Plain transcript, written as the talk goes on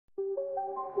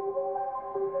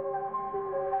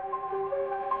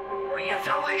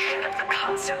reevaluation of the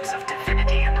concepts of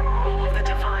divinity and the role of the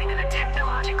divine in a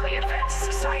technologically advanced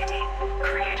society.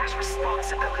 Creator's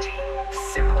responsibility,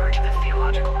 similar to the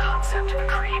theological concept of a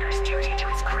creator's duty to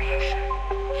his creation.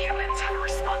 Humans have a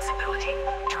responsibility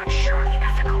to ensure the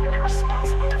ethical and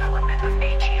responsible development of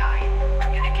AGI,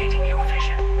 communicating your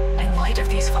vision. In light of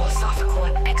these philosophical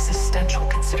and existential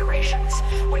considerations,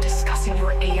 when discussing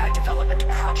your AI development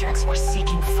projects or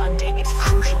seeking funding, it's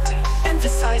crucial to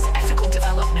emphasize ethical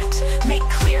development. Make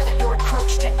clear that your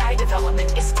approach to AI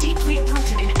development is deeply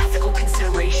rooted in ethical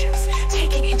considerations,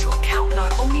 taking into account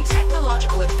not only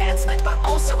technological advancement but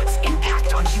also its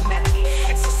impact on humanity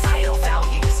and societal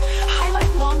values. Highlight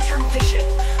long-term vision.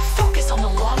 Focus on the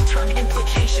long-term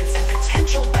implications and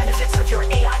potential benefits of your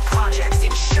AI projects,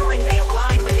 ensuring they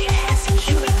align with enhancing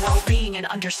human well-being and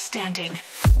understanding.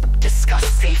 Discuss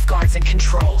safeguards and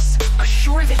controls.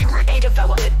 Assure that your AI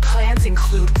development plans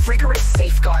include rigorous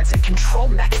safeguards and control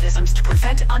mechanisms to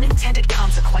prevent unintended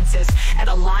consequences and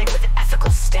align with ethical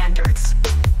standards.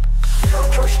 Your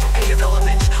approach to AI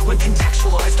development, when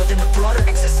contextualized within the broader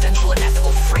existential and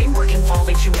ethical framework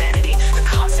involving humanity, the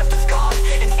concept of God,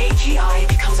 and AGI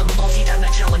becomes a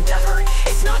multi-dimensional endeavor.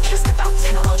 It's not just about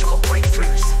technological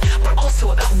breakthroughs, but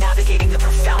also about navigating the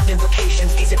profound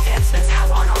implications these advancements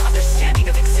have on our understanding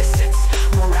of existence,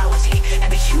 morality,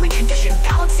 and the human condition,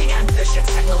 balancing ambitious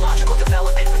technological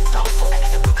development with thoughtful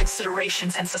ethical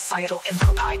considerations and societal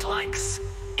input guidelines.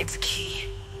 It's key.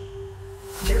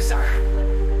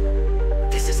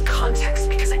 This is context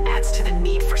because it adds to the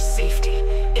need for safety.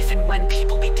 If and when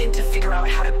people begin to figure out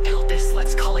how to build this,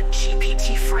 let's call it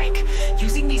GPT Frank,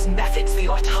 using these methods, the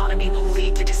autonomy will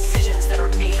lead to decisions that are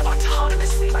made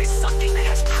autonomously by something that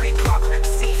has pre-programmed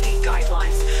safety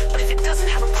guidelines. But if it doesn't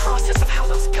have a process of how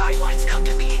those guidelines come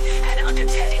to be, and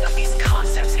understanding of these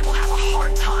concepts, it will have a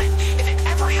hard time. If it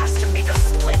ever has to make a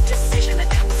split decision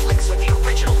that conflicts with the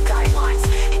original guidelines,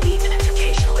 it needs an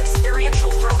educational,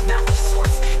 experiential roadmap of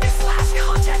sorts. This last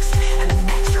context and the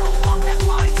next are along that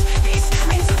lines. These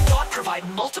trains of thought provide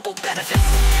multiple benefits,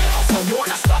 also warn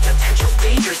us about potential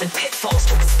dangers and pitfalls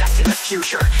to expect in the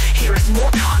future. Here is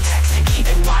more context and keep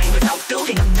in mind without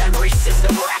building a memory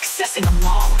system or accessing a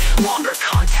longer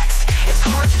context. It's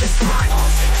hard to describe all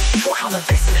of it. Short on the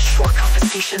this in a short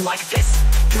conversation like this.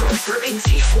 Brooding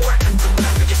T4 and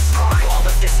remember describe all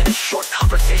of this in a short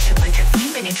conversation like a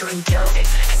human entering Derivate,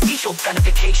 spatial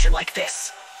benefication like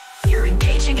this. You're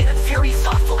engaging in a very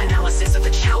thoughtful analysis of the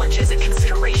challenges and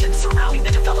considerations surrounding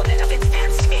the development of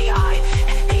advanced AI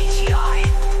and AGI.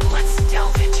 Let's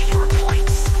delve into your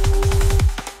points.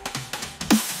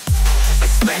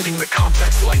 Expanding the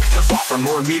context length does offer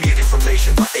more immediate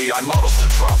information for AI models to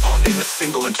draw upon in a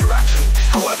single interaction.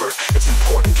 However, it's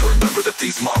important to remember that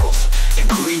these models,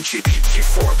 including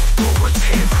GPT-4, will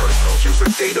retain personal user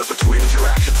data between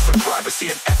interactions for privacy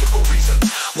and ethical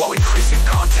reasons, while increasing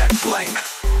context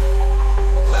length.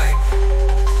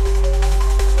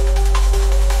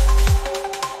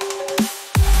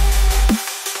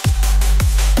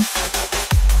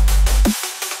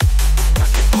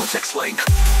 Context length.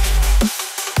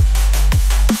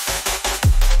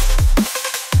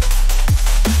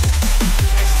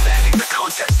 Expanding the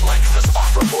context length does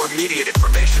offer more immediate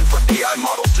information for AI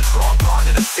models to draw upon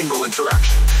in a single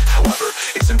interaction. However,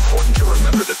 it's important to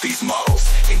remember that these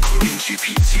models, including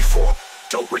GPT-4,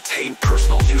 don't retain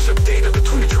personal user data